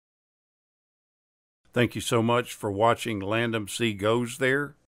Thank you so much for watching Landumc Goes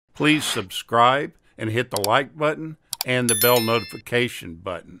There. Please subscribe and hit the like button and the bell notification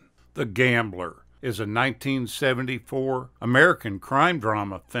button. The Gambler is a 1974 American crime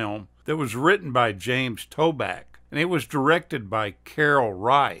drama film that was written by James Toback, and it was directed by Carol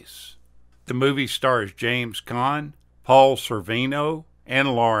Rice. The movie stars James Caan, Paul Sorvino,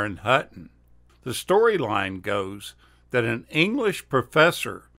 and Lauren Hutton. The storyline goes that an English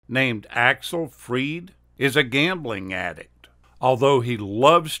professor named Axel Fried is a gambling addict. Although he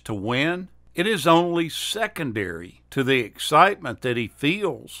loves to win, it is only secondary to the excitement that he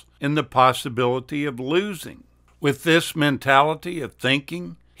feels in the possibility of losing. With this mentality of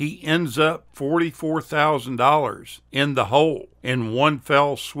thinking, he ends up $44,000 in the hole in one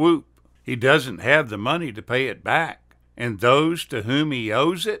fell swoop. He doesn't have the money to pay it back, and those to whom he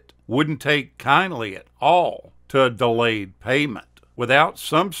owes it wouldn't take kindly at all to a delayed payment without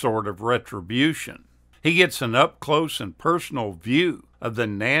some sort of retribution. He gets an up-close and personal view of the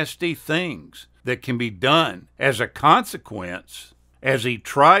nasty things that can be done as a consequence as he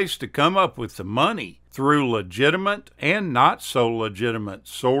tries to come up with the money through legitimate and not so legitimate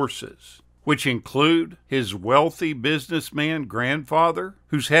sources, which include his wealthy businessman grandfather,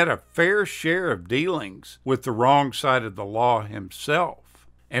 who's had a fair share of dealings with the wrong side of the law himself,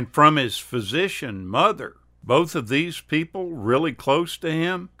 and from his physician mother. Both of these people really close to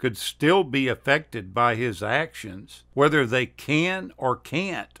him could still be affected by his actions, whether they can or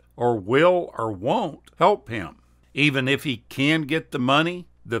can't, or will or won't help him. Even if he can get the money,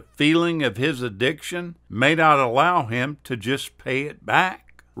 the feeling of his addiction may not allow him to just pay it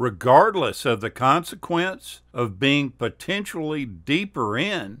back, regardless of the consequence of being potentially deeper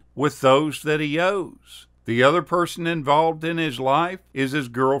in with those that he owes. The other person involved in his life is his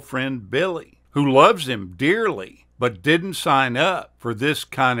girlfriend Billy, who loves him dearly, but didn't sign up for this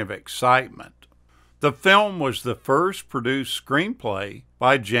kind of excitement. The film was the first produced screenplay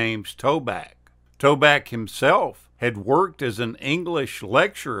by James Toback. Toback himself had worked as an English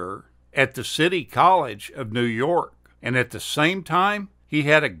lecturer at the City College of New York, and at the same time, he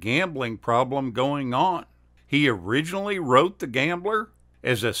had a gambling problem going on. He originally wrote The Gambler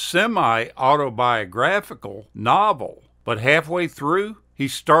as a semi-autobiographical novel, but halfway through, he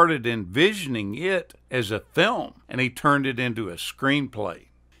started envisioning it as a film, and he turned it into a screenplay.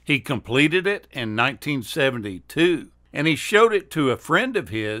 He completed it in 1972, and he showed it to a friend of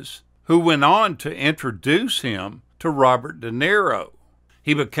his who went on to introduce him to Robert De Niro.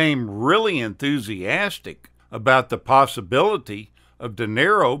 He became really enthusiastic about the possibility of De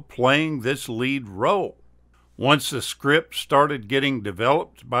Niro playing this lead role. Once the script started getting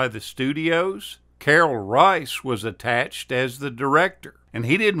developed by the studios, Carol Rice was attached as the director, and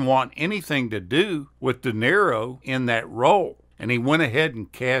he didn't want anything to do with De Niro in that role, and he went ahead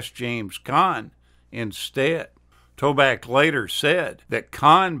and cast James Caan instead. Toback later said that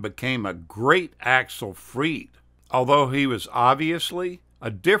Caan became a great Axel Fried, although he was obviously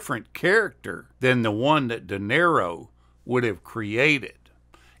a different character than the one that De Niro would have created.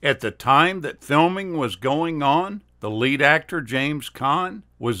 At the time that filming was going on, the lead actor, James Caan,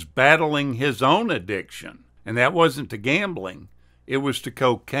 was battling his own addiction, and that wasn't to gambling, it was to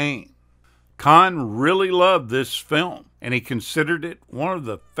cocaine. Caan really loved this film, and he considered it one of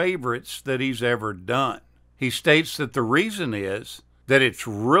the favorites that he's ever done. He states that the reason is that it's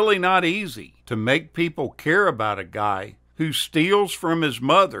really not easy to make people care about a guy who steals from his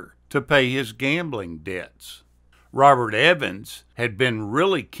mother to pay his gambling debts. Robert Evans had been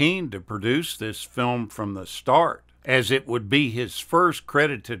really keen to produce this film from the start, as it would be his first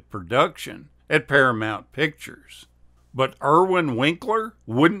credited production at Paramount Pictures. But Irwin Winkler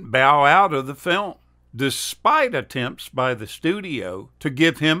wouldn't bow out of the film, despite attempts by the studio to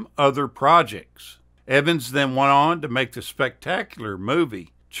give him other projects. Evans then went on to make the spectacular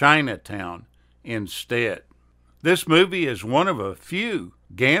movie Chinatown instead. This movie is one of a few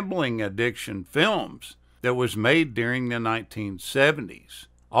gambling addiction films that was made during the 1970s.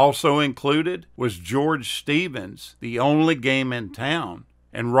 Also included was George Stevens' The Only Game in Town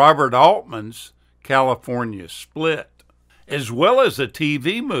and Robert Altman's California Split, as well as a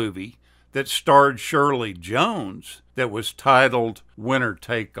TV movie that starred Shirley Jones that was titled Winner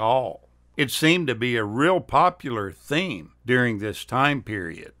Take All. It seemed to be a real popular theme during this time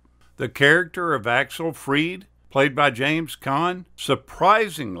period. The character of Axel Fried, played by James Caan,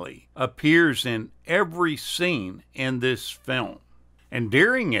 surprisingly appears in every scene in this film. And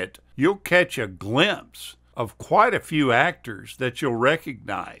during it, you'll catch a glimpse of quite a few actors that you'll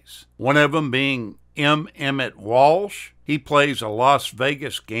recognize. One of them being M. Emmett Walsh. He plays a Las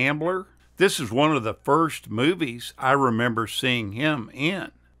Vegas gambler. This is one of the first movies I remember seeing him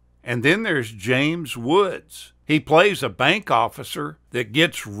in. And then there's James Woods. He plays a bank officer that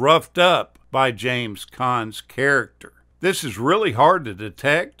gets roughed up by James Caan's character. This is really hard to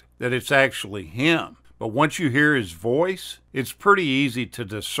detect that it's actually him, but once you hear his voice, it's pretty easy to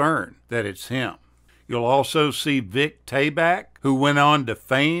discern that it's him. You'll also see Vic Tayback, who went on to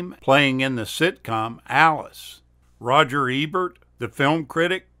fame playing in the sitcom Alice. Roger Ebert, the film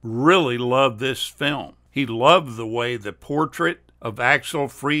critic, really loved this film. He loved the way the portrait of Axel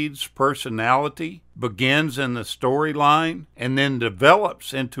Freed's personality begins in the storyline and then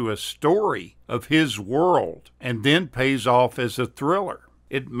develops into a story of his world and then pays off as a thriller.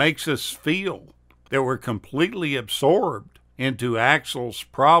 It makes us feel that we're completely absorbed into Axel's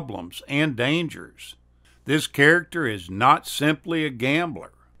problems and dangers. This character is not simply a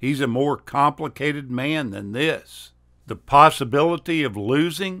gambler. He's a more complicated man than this. The possibility of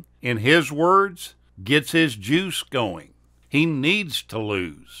losing, in his words, gets his juice going. He needs to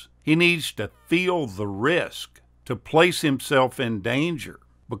lose. He needs to feel the risk, to place himself in danger.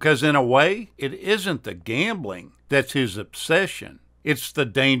 Because in a way, it isn't the gambling that's his obsession. It's the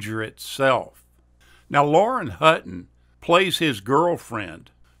danger itself. Now, Lauren Hutton plays his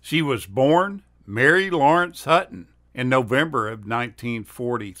girlfriend. She was born Mary Lawrence Hutton in November of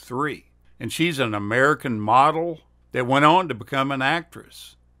 1943. And she's an American model that went on to become an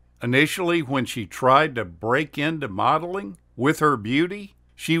actress. Initially, when she tried to break into modeling with her beauty,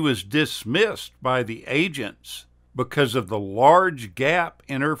 she was dismissed by the agents because of the large gap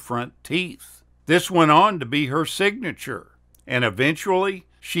in her front teeth. This went on to be her signature, and eventually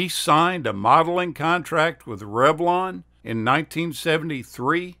she signed a modeling contract with Revlon in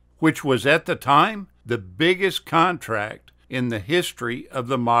 1973, which was at the time the biggest contract in the history of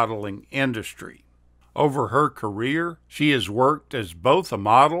the modeling industry. Over her career, she has worked as both a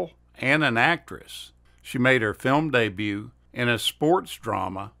model and an actress. She made her film debut in a sports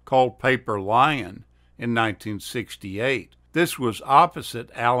drama called Paper Lion in 1968. This was opposite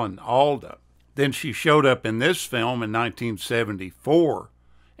Alan Alda. Then she showed up in this film in 1974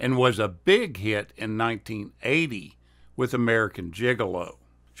 and was a big hit in 1980 with American Gigolo.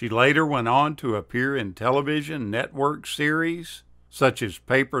 She later went on to appear in television network series such as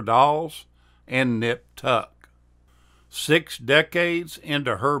Paper Dolls and Nip Tuck. 6 decades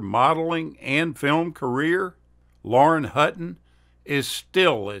into her modeling and film career, Lauren Hutton is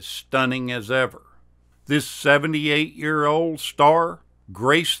still as stunning as ever. This 78-year-old star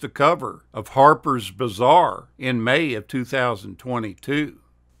graced the cover of Harper's Bazaar in May of 2022,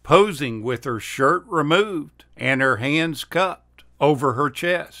 posing with her shirt removed and her hands cupped over her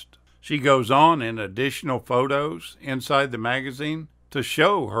chest. She goes on in additional photos inside the magazine to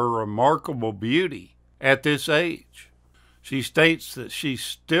show her remarkable beauty at this age. She states that she's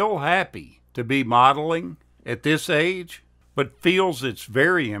still happy to be modeling at this age, but feels it's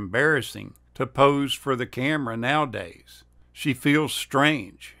very embarrassing to pose for the camera nowadays. She feels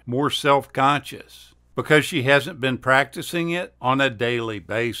strange, more self-conscious, because she hasn't been practicing it on a daily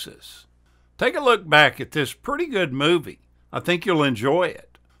basis. Take a look back at this pretty good movie. I think you'll enjoy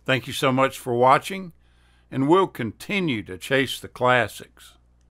it. Thank you so much for watching, and we'll continue to chase the classics.